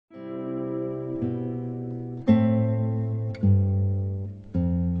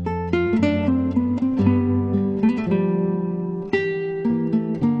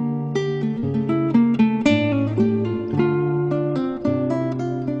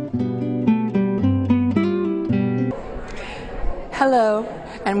Hello,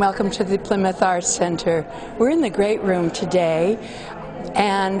 and welcome to the Plymouth Arts Center. We're in the Great Room today,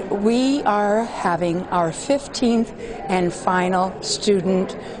 and we are having our 15th and final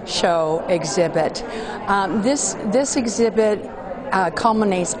student show exhibit. This exhibit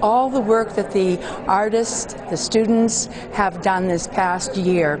culminates all the work that the artists, the students have done this past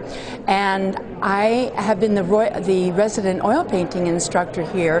year. And I have been the resident oil painting instructor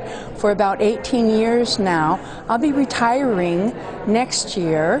here for about 18 years now. I'll be retiring next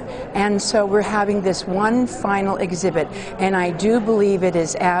year, and so we're having this one final exhibit, and I do believe it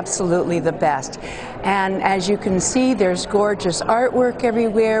is absolutely the best. And as you can see, there's gorgeous artwork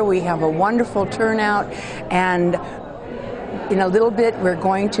everywhere. We have a wonderful turnout, and in a little bit, we're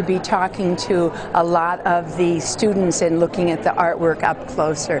going to be talking to a lot of the students and looking at the artwork up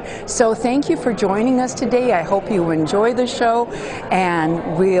closer. So thank you for joining us today. I hope you enjoy the show, and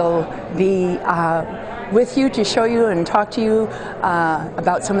we'll be with you to show you and talk to you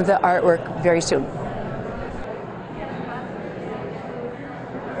about some of the artwork very soon.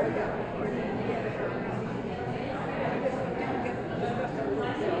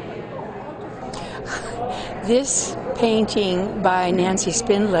 This painting by Nancy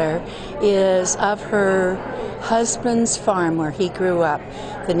Spindler is of her husband's farm where he grew up.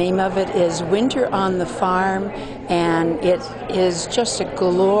 The name of it is Winter on the Farm, and it is just a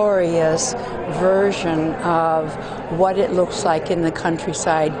glorious version of what it looks like in the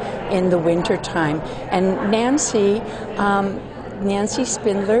countryside in the wintertime. And Nancy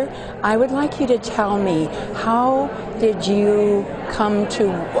Spindler, I would like you to tell me, how did you come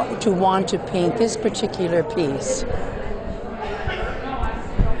to want to paint this particular piece?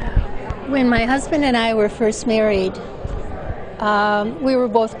 When my husband and I were first married, we were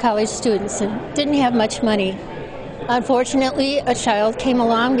both college students and didn't have much money. Unfortunately, a child came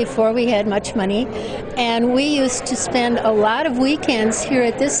along before we had much money, and we used to spend a lot of weekends here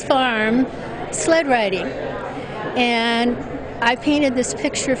at this farm sled riding. And I painted this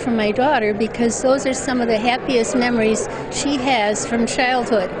picture for my daughter because those are some of the happiest memories she has from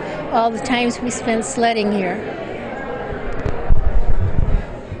childhood, all the times we spent sledding here.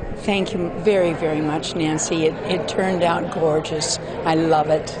 Thank you very, very much, Nancy. It turned out gorgeous. I love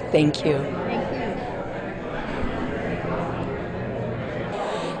it. Thank you. Thank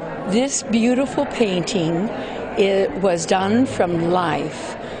you. This beautiful painting, it was done from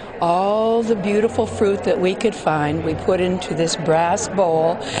life. All the beautiful fruit that we could find, we put into this brass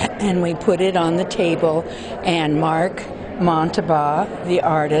bowl and we put it on the table, and Mark Montabaugh, the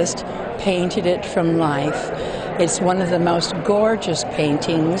artist, painted it from life. It's one of the most gorgeous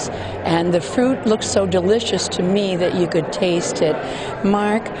paintings, and the fruit looks so delicious to me that you could taste it.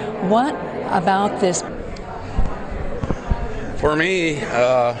 Mark, what about this? For me,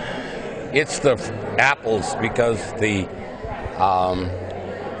 it's the apples, because the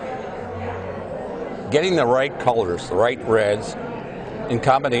getting the right colors, the right reds, in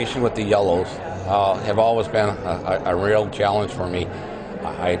combination with the yellows, have always been a real challenge for me.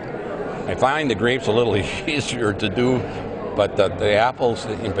 I find the grapes a little easier to do, but the apples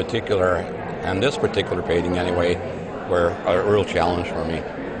in particular, and this particular painting anyway, were a real challenge for me.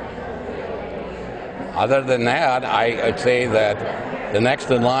 Other than that, I'd say that the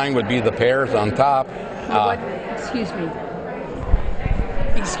next in line would be the pears on top.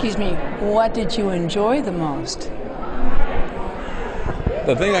 Excuse me, what did you enjoy the most?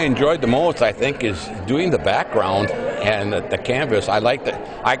 The thing I enjoyed the most, I think, is doing the background and the canvas.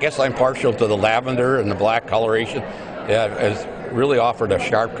 I guess I'm partial to the lavender and the black coloration. It has really offered a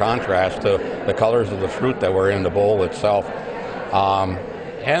sharp contrast to the colors of the fruit that were in the bowl itself.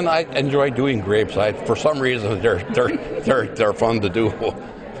 And I enjoy doing grapes. For some reason, they're fun to do. Well,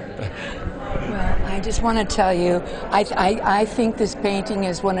 I just want to tell you, I think this painting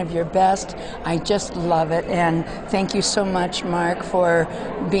is one of your best. I just love it, and thank you so much, Mark, for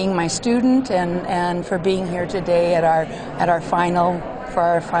being my student and for being here today at our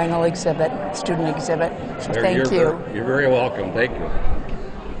final exhibit, student exhibit. So thank you. You're very welcome. Thank you.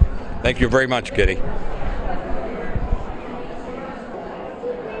 Thank you very much, Kitty.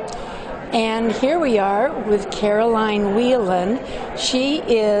 And here we are with Caroline Whelan. She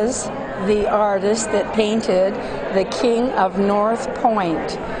is the artist that painted the King of North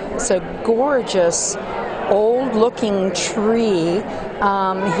Point. It's a gorgeous, old-looking tree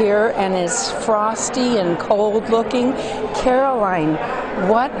here, and it's frosty and cold-looking. Caroline,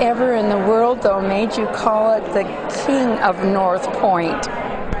 whatever in the world, though, made you call it the King of North Point?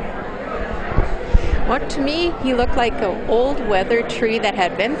 Well, to me, he looked like an old weathered tree that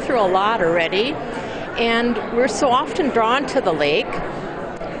had been through a lot already, and we're so often drawn to the lake,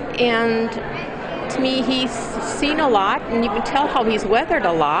 and to me he's seen a lot, and you can tell how he's weathered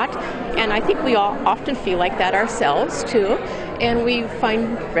a lot. And I think we all often feel like that ourselves too. And we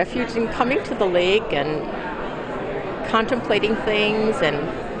find refuge in coming to the lake and contemplating things and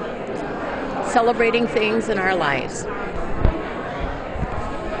celebrating things in our lives.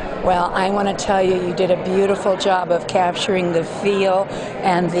 Well, I want to tell you, you did a beautiful job of capturing the feel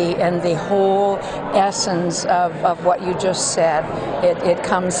and the whole essence of what you just said. It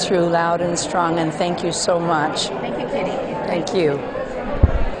comes through loud and strong, and thank you so much. Thank you, Katie. Thank you.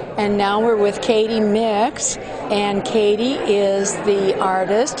 And now we're with Katie Mix, and Katie is the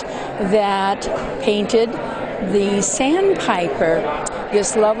artist that painted the Sandpiper,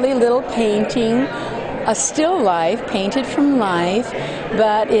 this lovely little painting, a still life, painted from life,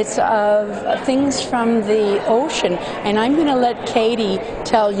 but it's of things from the ocean. And I'm going to let Katie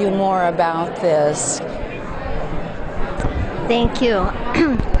tell you more about this. Thank you.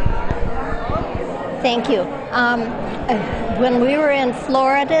 Thank you. When we were in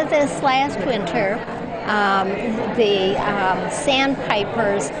Florida this last winter, the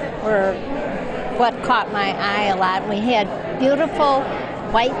sandpipers were what caught my eye a lot. We had beautiful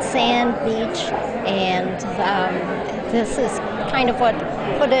white sand beach, and this is kind of what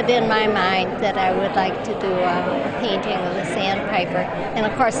put it in my mind that I would like to do a painting of the sandpiper. And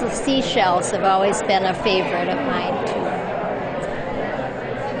of course the seashells have always been a favorite of mine too.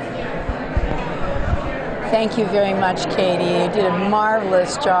 Thank you very much, Katie. You did a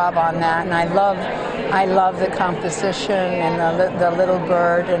marvelous job on that, and I love the composition and the little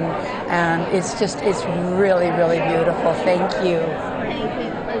bird, and it's really, really beautiful. Thank you. Thank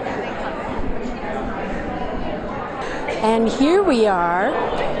you. And here we are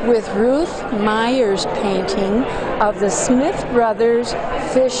with Ruth Meyer's painting of the Smith Brothers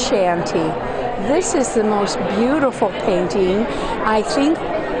Fish Shanty. This is the most beautiful painting. I think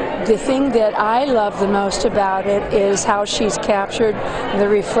the thing that I love the most about it is how she's captured the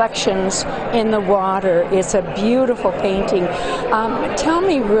reflections in the water. It's a beautiful painting. Tell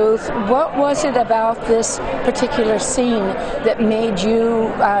me, Ruth, what was it about this particular scene that made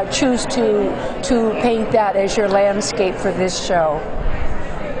you choose to paint that as your landscape for this show?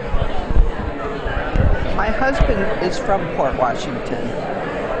 My husband is from Port Washington,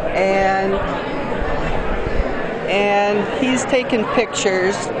 and he's taken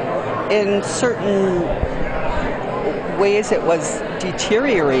pictures in certain ways it was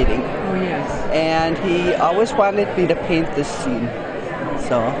deteriorating. Oh, yes. And he always wanted me to paint this scene.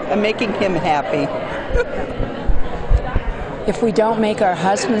 So I'm making him happy. If we don't make our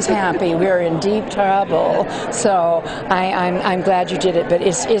husbands happy, we're in deep trouble. So I'm glad you did it, but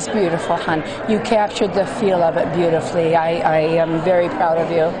it's beautiful, hon. You captured the feel of it beautifully. I am very proud of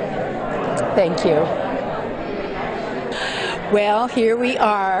you. Thank you. Well, here we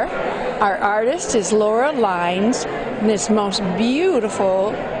are. Our artist is Laura Lines, this most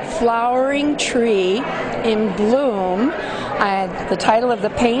beautiful flowering tree in bloom. The title of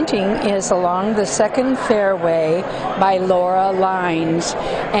the painting is Along the Second Fairway by Laura Lines.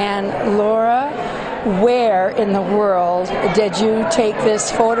 And Laura, where in the world did you take this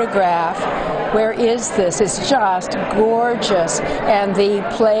photograph? Where is this? It's just gorgeous. And the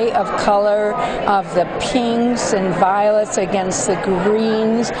play of color of the pinks and violets against the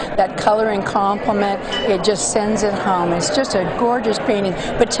greens, that coloring complement, it just sends it home. It's just a gorgeous painting.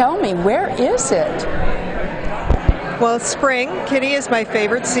 But tell me, where is it? Well, spring, Kitty, is my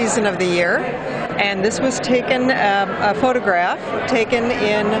favorite season of the year. And this was taken, a photograph taken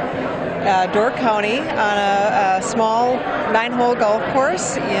in Door County on a small 9-hole golf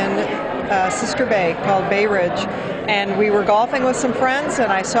course in Sister Bay called Bay Ridge, and we were golfing with some friends,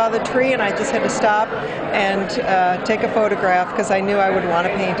 and I saw the tree and I just had to stop and take a photograph because I knew I would want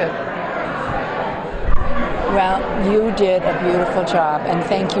to paint it. Well, you did a beautiful job, and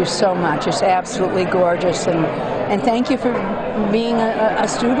thank you so much. It's absolutely gorgeous, and thank you for being a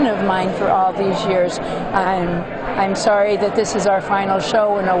student of mine for all these years. I'm sorry that this is our final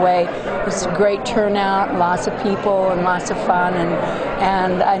show in a way. It's a great turnout, lots of people and lots of fun,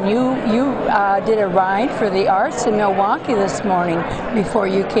 and you did a ride for the arts in Milwaukee this morning before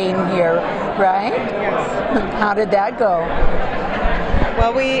you came here, right? Yes. How did that go?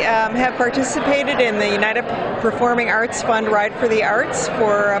 Well, we have participated in the United Performing Arts Fund Ride for the Arts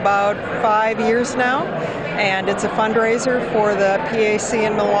for about 5 years now, and it's a fundraiser for the PAC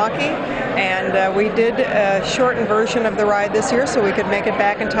in Milwaukee, and we did a shortened version of the ride this year so we could make it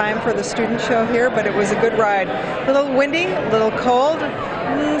back in time for the student show here, but it was a good ride. A little windy, a little cold,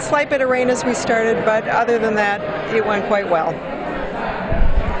 slight bit of rain as we started, but other than that, it went quite well.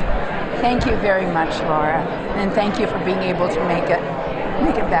 Thank you very much, Laura, and thank you for being able to make it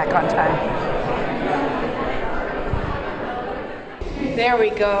back on time. There we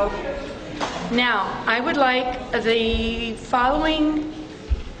go. Now, I would like the following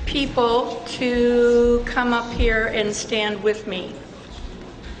people to come up here and stand with me.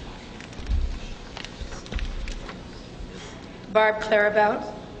 Barb Clarabout.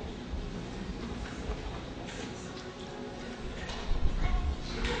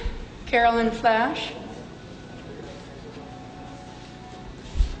 Carolyn Flash.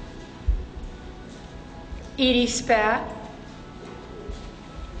 Edie Spat.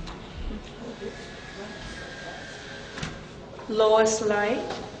 Lois Light.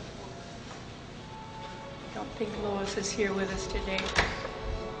 Don't think Lois is here with us today.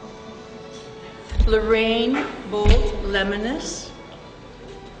 Lorraine Bolt Lemonis.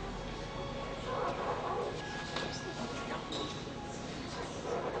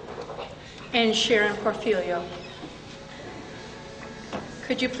 And Sharon Porfilio.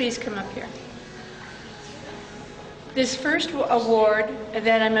 Could you please come up here? This first award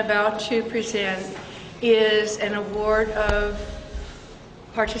that I'm about to present is an award of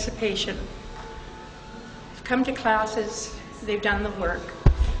participation. They've come to classes, they've done the work.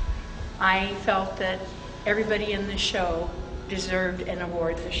 I felt that everybody in the show deserved an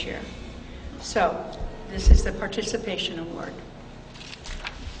award this year. So, this is the Participation Award.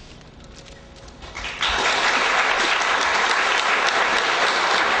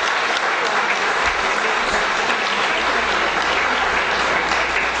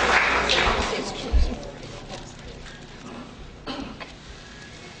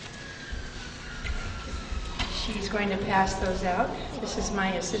 She's going to pass those out. This is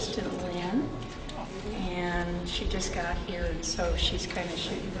my assistant, Lynn, and she just got here, and so she's kind of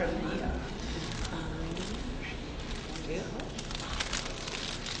shooting from the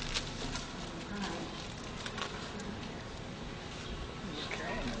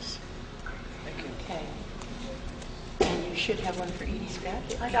Okay. And you should have one for Edie's back.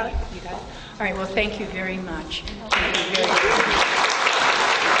 I got it. You got it? All right, well, thank you very much. Thank you very much.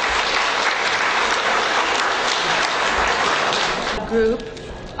 Group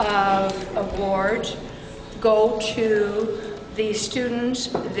of awards go to the students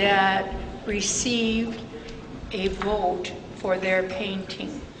that received a vote for their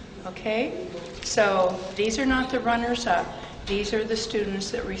painting, okay? So these are not the runners-up. These are the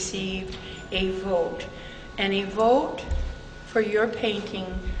students that received a vote. And a vote for your painting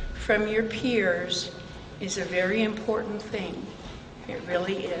from your peers is a very important thing. It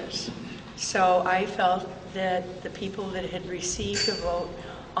really is. So I felt that the people that had received a vote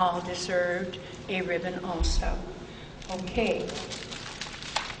all deserved a ribbon also. Okay.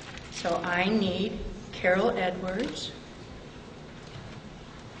 So I need Carol Edwards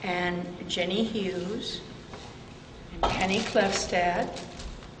and Jenny Hughes and Penny Klefstad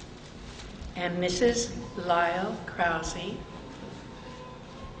and Mrs. Lyle Krause,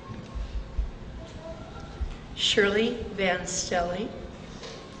 Shirley Van Stelly,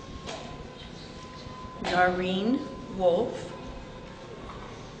 Noreen Wolf,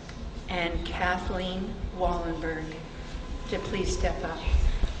 and Kathleen Wallenberg to please step up.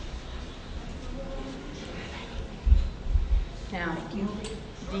 Now,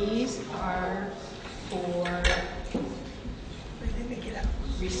 these are for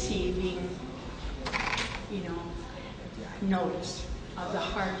receiving, notice of the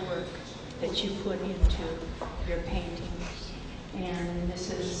hard work that you put into your paintings. And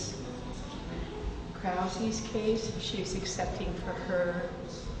this is Krause's case. She's accepting for her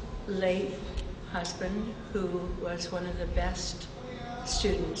late husband, who was one of the best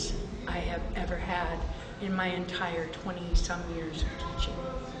students I have ever had in my entire 20-some years of teaching.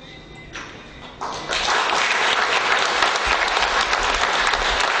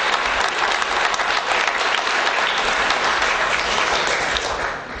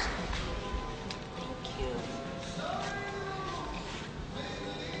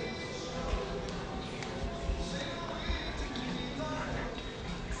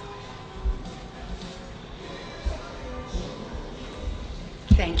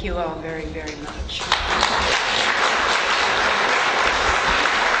 Thank you all very, very much.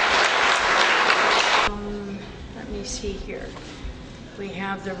 Let me see here. We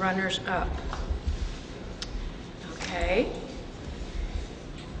have the runners up. Okay.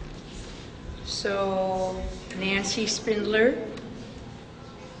 So Nancy Spindler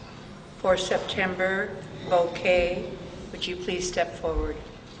for September bouquet. Would you please step forward?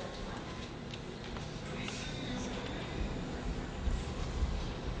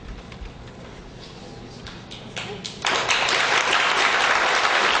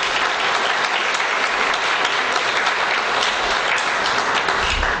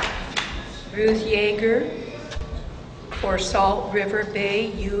 Ruth Yeager for Salt River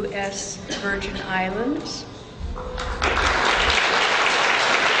Bay, U.S. Virgin Islands.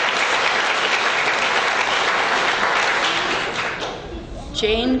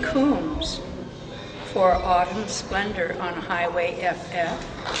 Jane Coombs for Autumn Splendor on Highway FF.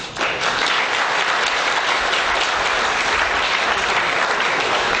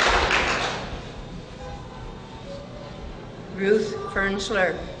 Ruth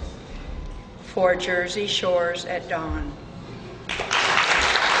Fernsler for Jersey Shores at Dawn.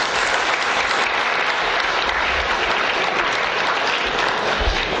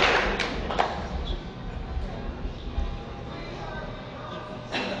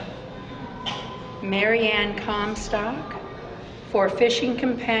 Marianne Comstock for Fishing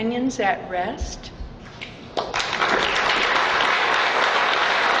Companions at Rest.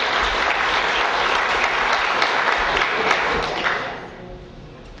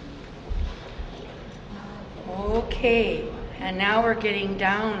 Okay, and now we're getting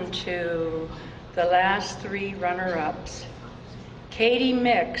down to the last three runner-ups. Katie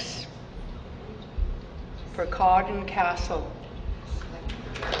Mix for Cawdon Castle.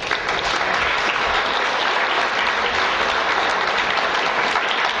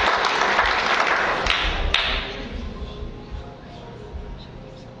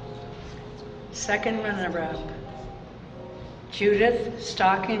 Second runner-up, Judith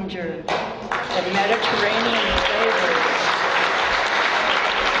Stockinger, the Mediterranean Flavors.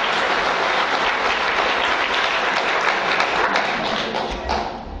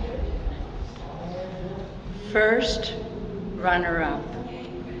 First runner-up,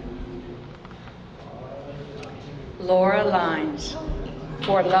 Laura Lines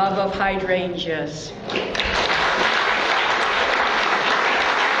for Love of Hydrangeas.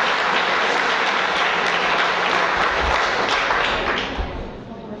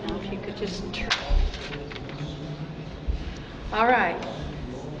 All right.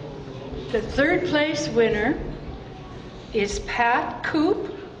 The third place winner is Pat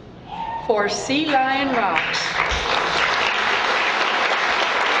Coop for Sea Lion Rocks.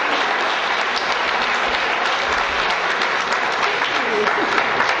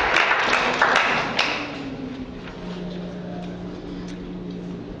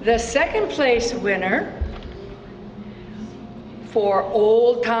 The second place winner for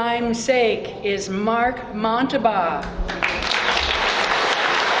Old Time's Sake is Mark Montabaugh.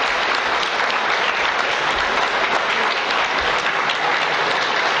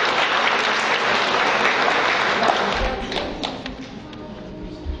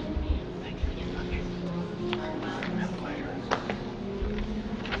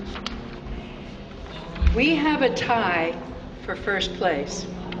 We have a tie for first place.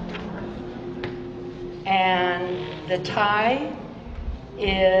 And the tie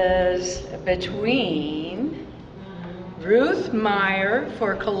is between Ruth Meyer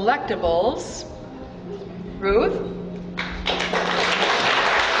for Collectibles. Ruth?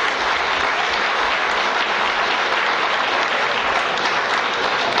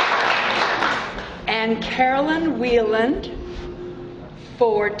 And Carolyn Wheeland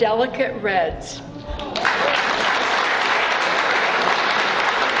for Delicate Reds.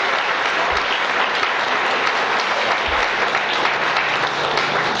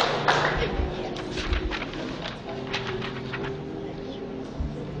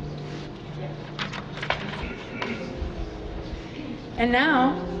 And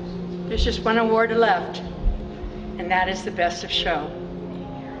now, there's just one award left, and that is the Best of Show.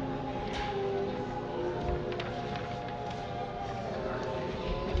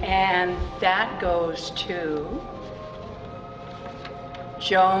 And that goes to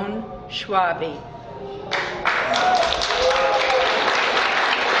Joan Schwabe.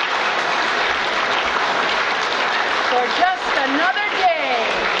 For Just Another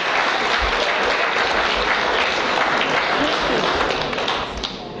Day.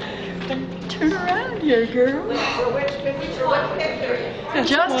 Turn around here, girl.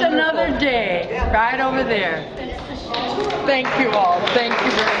 Just Another Day, right over there. Thank you all. Thank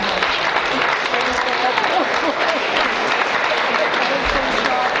you very much.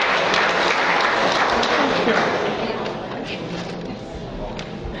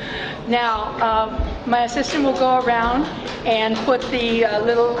 Now, my assistant will go around and put the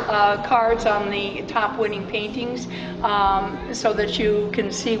little cards on the top winning paintings so that you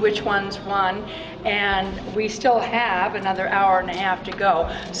can see which ones won. And we still have another hour and a half to go.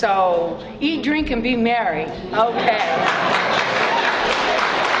 So eat, drink, and be merry. Okay.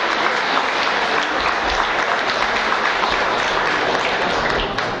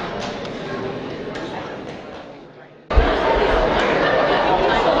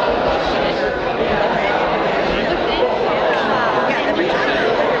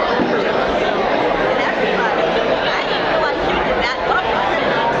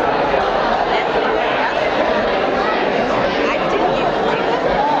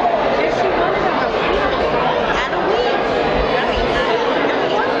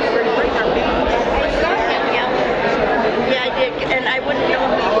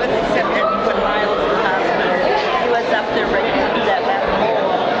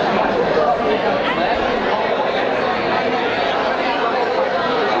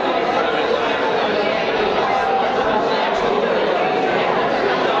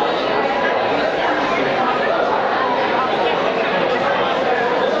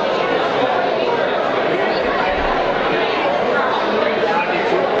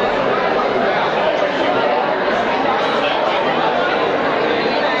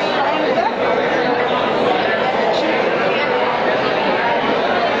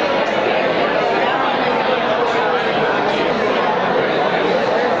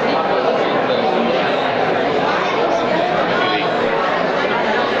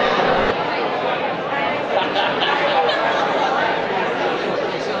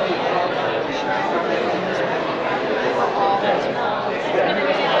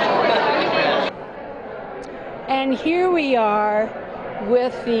 And here we are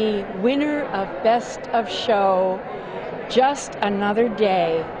with the winner of Best of Show, Just Another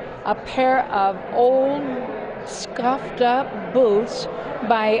Day, a pair of old scuffed up boots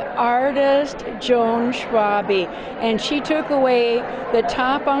by artist Joan Schwabe, and she took away the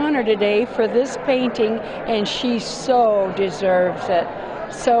top honor today for this painting, and she so deserves it.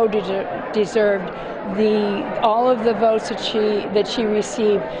 So deserved all of the votes that she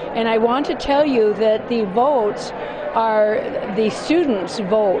received. And I want to tell you that the votes are the students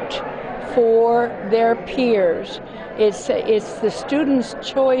vote for their peers. It's the Students'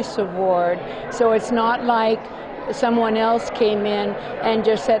 Choice Award, so it's not like someone else came in and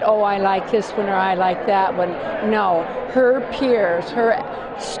just said, oh, I like this one or I like that one. No, her peers, her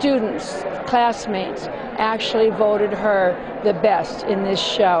students, classmates actually voted her the best in this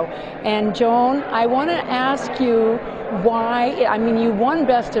show. And Joan, I want to ask you why, I mean, you won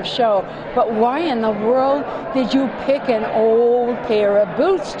Best of Show, but why in the world did you pick an old pair of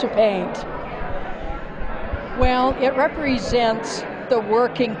boots to paint? Well, it represents the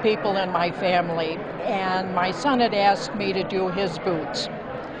working people in my family, and my son had asked me to do his boots.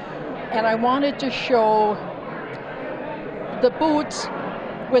 And I wanted to show the boots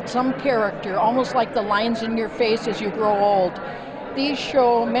with some character, almost like the lines in your face as you grow old. These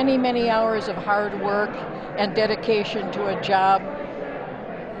show many, many hours of hard work and dedication to a job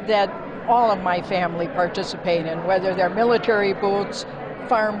that all of my family participate in, whether they're military boots,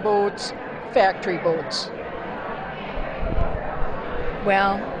 farm boots, factory boots.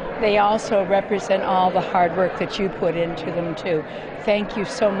 Well, they also represent all the hard work that you put into them too. Thank you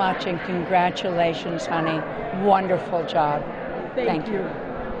so much and congratulations, honey. Wonderful job. Thank you.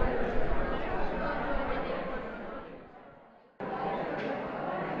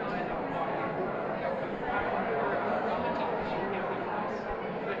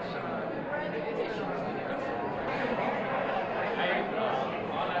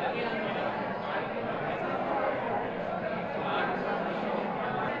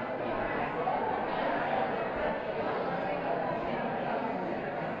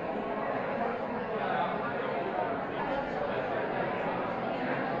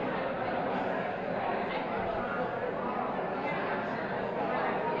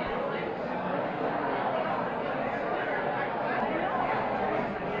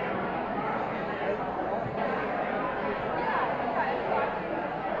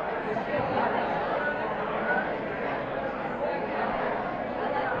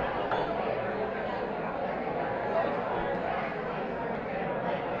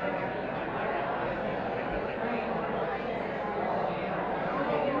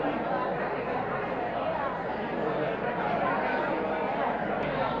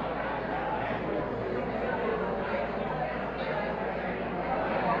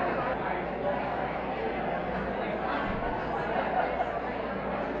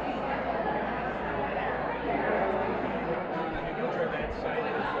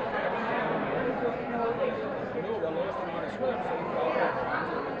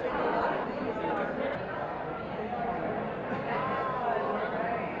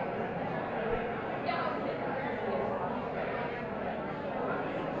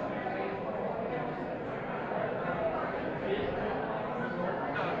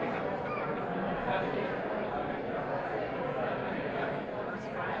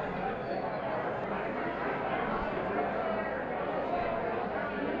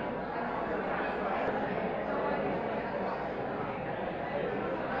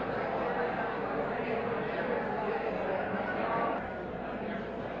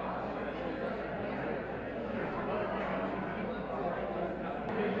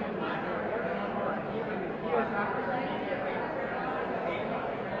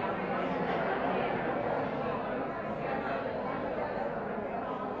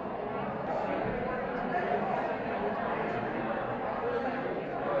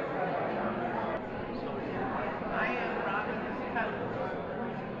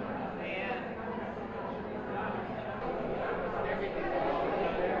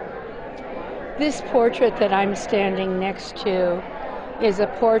 This portrait that I'm standing next to is a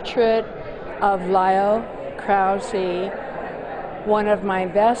portrait of Lyle Krause, one of my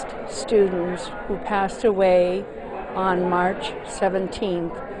best students who passed away on March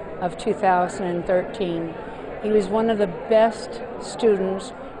 17th of 2013. He was one of the best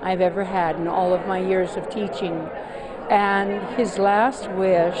students I've ever had in all of my years of teaching. And his last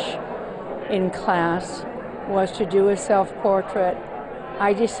wish in class was to do a self-portrait.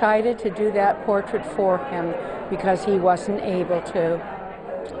 I decided to do that portrait for him because he wasn't able to.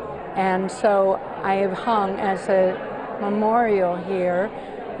 And so I have hung as a memorial here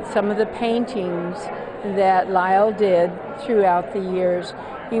some of the paintings that Lyle did throughout the years.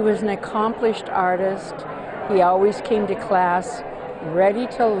 He was an accomplished artist. He always came to class ready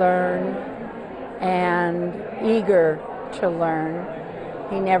to learn and eager to learn.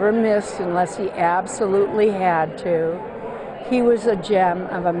 He never missed unless he absolutely had to. He was a gem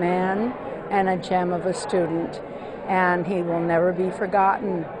of a man and a gem of a student, and he will never be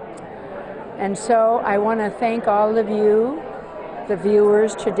forgotten. And so I want to thank all of you, the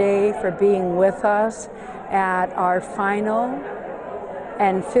viewers today, for being with us at our final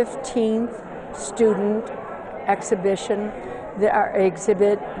and 15th student exhibition. Our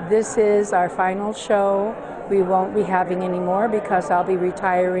exhibit, this is our final show. We won't be having any more because I'll be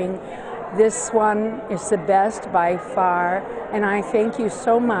retiring. This one is the best by far, and I thank you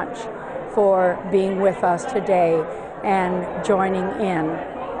so much for being with us today and joining in.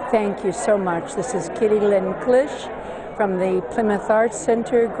 Thank you so much. This is Kitty Lynn Klisch from the Plymouth Arts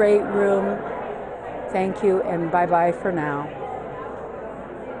Center, Great Room. Thank you, and bye-bye for now.